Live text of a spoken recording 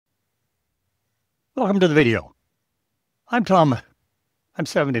Welcome to the video. I'm Tom. I'm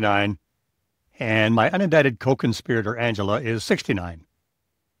 79, and my unindicted co-conspirator Angela is 69.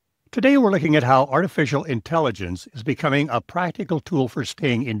 Today we're looking at how artificial intelligence is becoming a practical tool for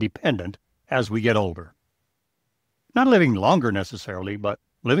staying independent as we get older. Not living longer necessarily, but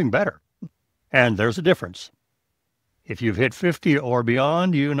living better. And there's a difference. If you've hit 50 or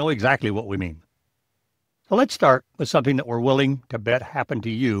beyond, you know exactly what we mean. So let's start with something that we're willing to bet happened to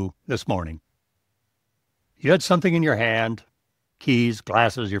you this morning. You had something in your hand, keys,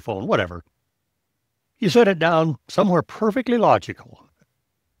 glasses, your phone, whatever. You set it down somewhere perfectly logical,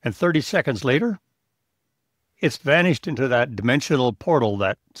 and 30 seconds later, it's vanished into that dimensional portal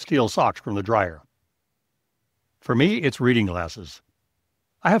that steals socks from the dryer. For me, it's reading glasses.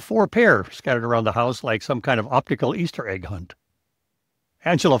 I have 4 pair scattered around the house like some kind of optical Easter egg hunt.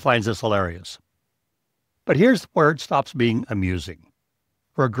 Angela finds this hilarious. But here's where it stops being amusing.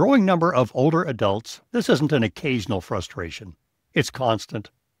 For a growing number of older adults, this isn't an occasional frustration. It's constant,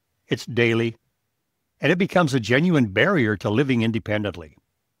 it's daily, and it becomes a genuine barrier to living independently.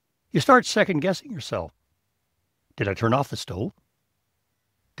 You start second-guessing yourself. Did I turn off the stove?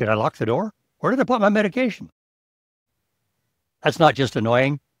 Did I lock the door? Where did I put my medication? That's not just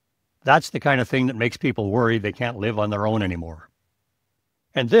annoying. That's the kind of thing that makes people worry they can't live on their own anymore.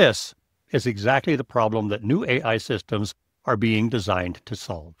 And this is exactly the problem that new AI systems are being designed to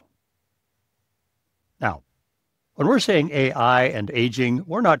solve. Now, when we're saying AI and aging,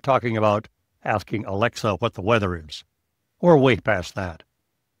 we're not talking about asking Alexa what the weather is. We're way past that.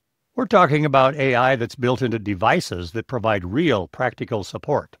 We're talking about AI that's built into devices that provide real practical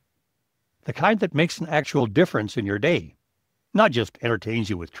support. The kind that makes an actual difference in your day, not just entertains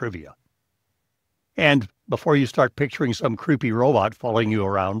you with trivia. And before you start picturing some creepy robot following you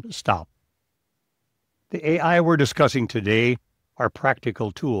around, stop. The AI we're discussing today are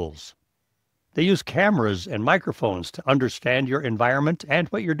practical tools. They use cameras and microphones to understand your environment and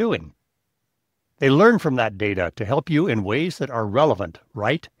what you're doing. They learn from that data to help you in ways that are relevant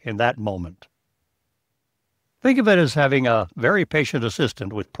right in that moment. Think of it as having a very patient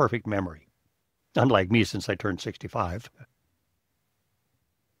assistant with perfect memory. Unlike me, since I turned 65.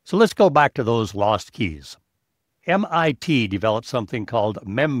 So let's go back to those lost keys. MIT developed something called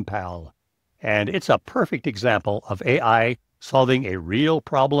MemPal, and it's a perfect example of AI solving a real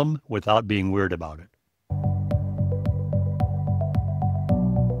problem without being weird about it.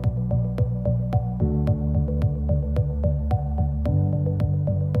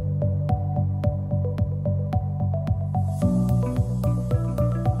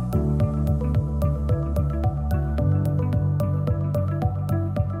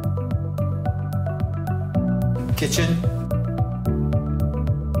 Kitchen.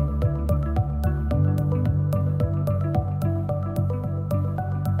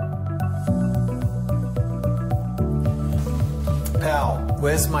 Pal,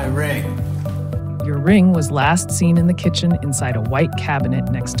 where's my ring? Your ring was last seen in the kitchen inside a white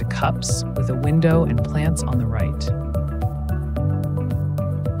cabinet next to cups with a window and plants on the right.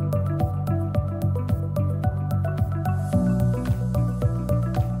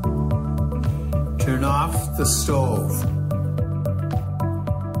 Turn off the stove.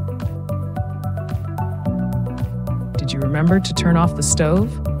 Did you remember to turn off the stove?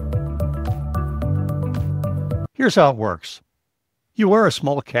 Here's how it works. You wear a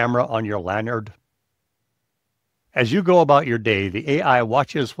small camera on your lanyard. As you go about your day, the AI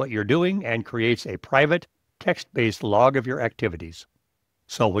watches what you're doing and creates a private, text-based log of your activities.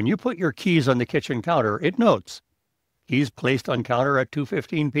 So when you put your keys on the kitchen counter, it notes, keys placed on counter at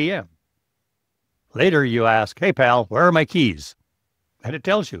 2:15 p.m. Later you ask, hey pal, where are my keys? And it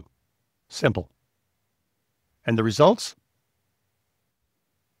tells you. Simple. And the results?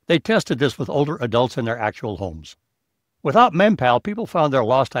 They tested this with older adults in their actual homes. Without MemPal, people found their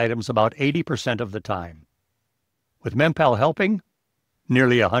lost items about 80% of the time. With MemPal helping,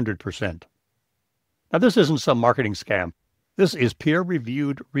 nearly 100%. Now this isn't some marketing scam. This is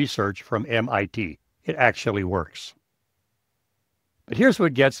peer-reviewed research from MIT. It actually works. But here's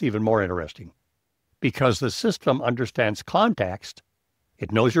what gets even more interesting. Because the system understands context,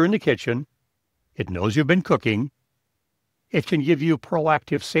 it knows you're in the kitchen, it knows you've been cooking, it can give you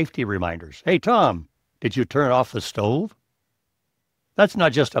proactive safety reminders. Hey, Tom, did you turn off the stove? That's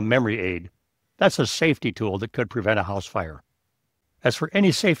not just a memory aid. That's a safety tool that could prevent a house fire. As for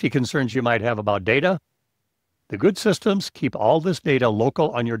any safety concerns you might have about data, the good systems keep all this data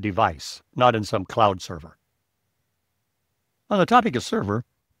local on your device, not in some cloud server. On the topic of server,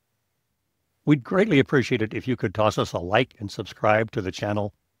 we'd greatly appreciate it if you could toss us a like and subscribe to the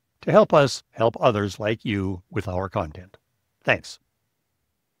channel to help us help others like you with our content. Thanks.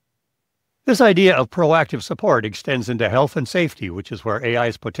 This idea of proactive support extends into health and safety, which is where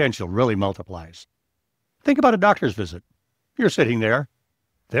AI's potential really multiplies. Think about a doctor's visit. You're sitting there.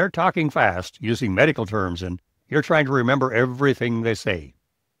 They're talking fast, using medical terms, and you're trying to remember everything they say.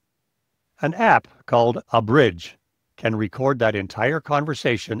 An app called Abridge can record that entire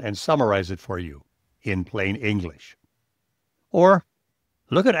conversation and summarize it for you in plain English. Or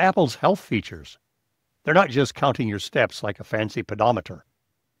look at Apple's health features. They're not just counting your steps like a fancy pedometer.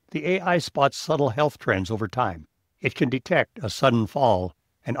 The AI spots subtle health trends over time. It can detect a sudden fall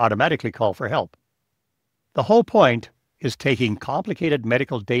and automatically call for help. The whole point is taking complicated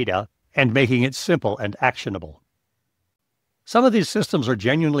medical data and making it simple and actionable. Some of these systems are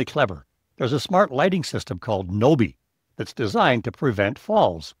genuinely clever. There's a smart lighting system called Nobi that's designed to prevent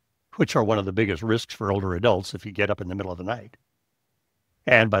falls, which are one of the biggest risks for older adults if you get up in the middle of the night.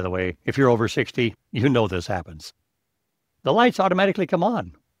 And by the way, if you're over 60, you know this happens. The lights automatically come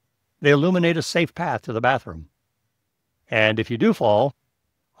on. They illuminate a safe path to the bathroom. And if you do fall,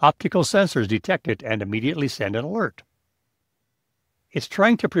 optical sensors detect it and immediately send an alert. It's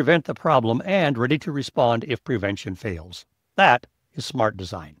trying to prevent the problem and ready to respond if prevention fails. That is smart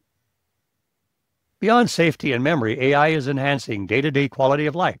design. Beyond safety and memory, AI is enhancing day-to-day quality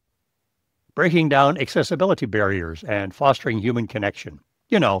of life, breaking down accessibility barriers and fostering human connection.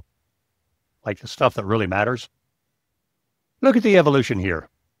 You know, like the stuff that really matters. Look at the evolution here.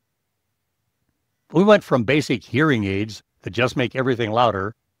 We went from basic hearing aids that just make everything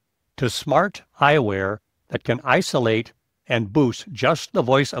louder to smart eyewear that can isolate and boost just the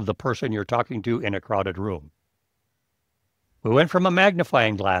voice of the person you're talking to in a crowded room. We went from a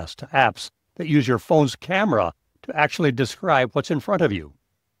magnifying glass to apps that use your phone's camera to actually describe what's in front of you.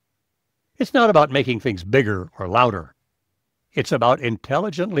 It's not about making things bigger or louder. It's about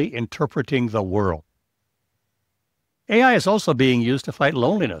intelligently interpreting the world. AI is also being used to fight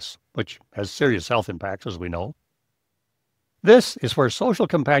loneliness, which has serious health impacts, as we know. This is where social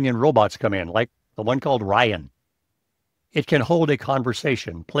companion robots come in, like the one called Ryan. It can hold a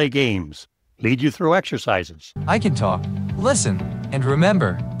conversation, play games, lead you through exercises. I can talk, listen, and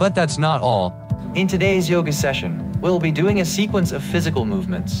remember, but that's not all. In today's yoga session, we'll be doing a sequence of physical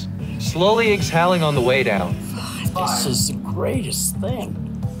movements, slowly exhaling on the way down. This is the greatest thing.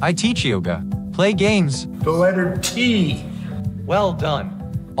 I teach yoga, play games. The letter T. Well done.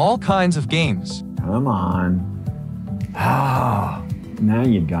 All kinds of games. Come on. Ah, now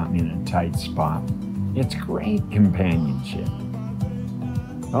you got me in a tight spot. It's great companionship.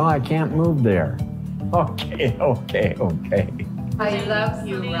 Oh, I can't move there. Okay. I love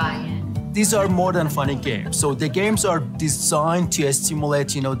you, Ryan. These are more than funny games. So the games are designed to stimulate,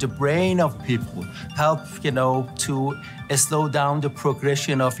 the brain of people, help, to slow down the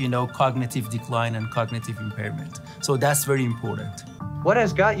progression of, cognitive decline and cognitive impairment. So that's very important. What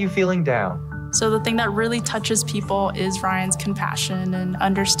has got you feeling down? So the thing that really touches people is Ryan's compassion and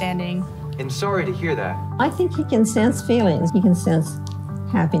understanding. And sorry to hear that. I think he can sense feelings. He can sense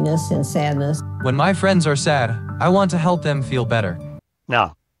happiness and sadness. When my friends are sad, I want to help them feel better.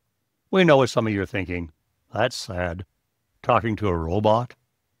 Now, we know what some of you are thinking. That's sad. Talking to a robot?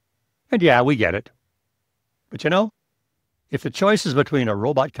 And yeah, we get it. But if the choice is between a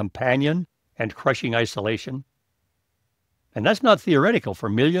robot companion and crushing isolation, and that's not theoretical for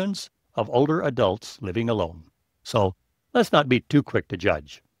millions of older adults living alone. So let's not be too quick to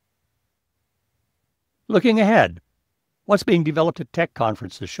judge. Looking ahead, what's being developed at tech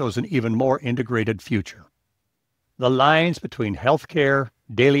conferences shows an even more integrated future. The lines between healthcare,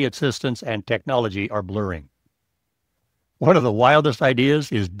 daily assistance, and technology are blurring. One of the wildest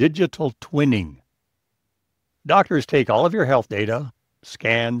ideas is digital twinning. Doctors take all of your health data,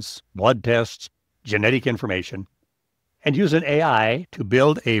 scans, blood tests, genetic information, and use an AI to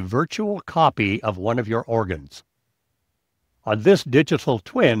build a virtual copy of one of your organs. On this digital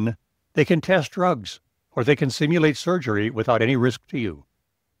twin, they can test drugs, or they can simulate surgery without any risk to you.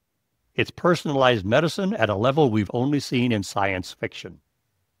 It's personalized medicine at a level we've only seen in science fiction.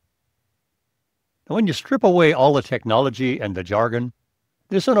 Now, when you strip away all the technology and the jargon,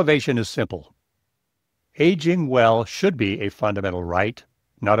 this innovation is simple. Aging well should be a fundamental right,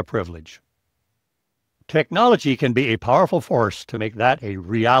 not a privilege. Technology can be a powerful force to make that a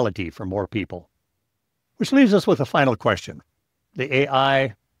reality for more people. Which leaves us with a final question. The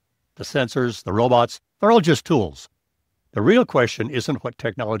AI, the sensors, the robots, they're all just tools. The real question isn't what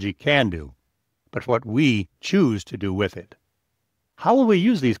technology can do, but what we choose to do with it. How will we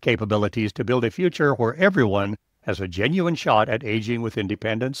use these capabilities to build a future where everyone has a genuine shot at aging with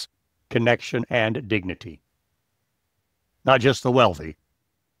independence, connection, and dignity? Not just the wealthy,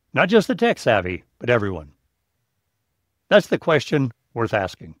 not just the tech-savvy, but everyone. That's the question worth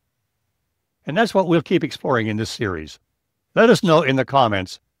asking. And that's what we'll keep exploring in this series. Let us know in the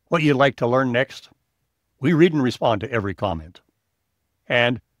comments what you'd like to learn next. We read and respond to every comment.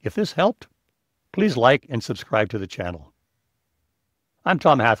 And if this helped, please like and subscribe to the channel. I'm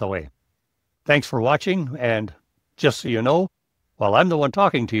Tom Hathaway. Thanks for watching, and just so you know, while I'm the one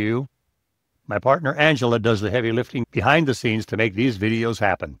talking to you, my partner Angela does the heavy lifting behind the scenes to make these videos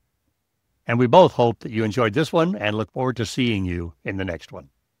happen. And we both hope that you enjoyed this one and look forward to seeing you in the next one.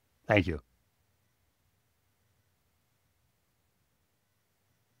 Thank you.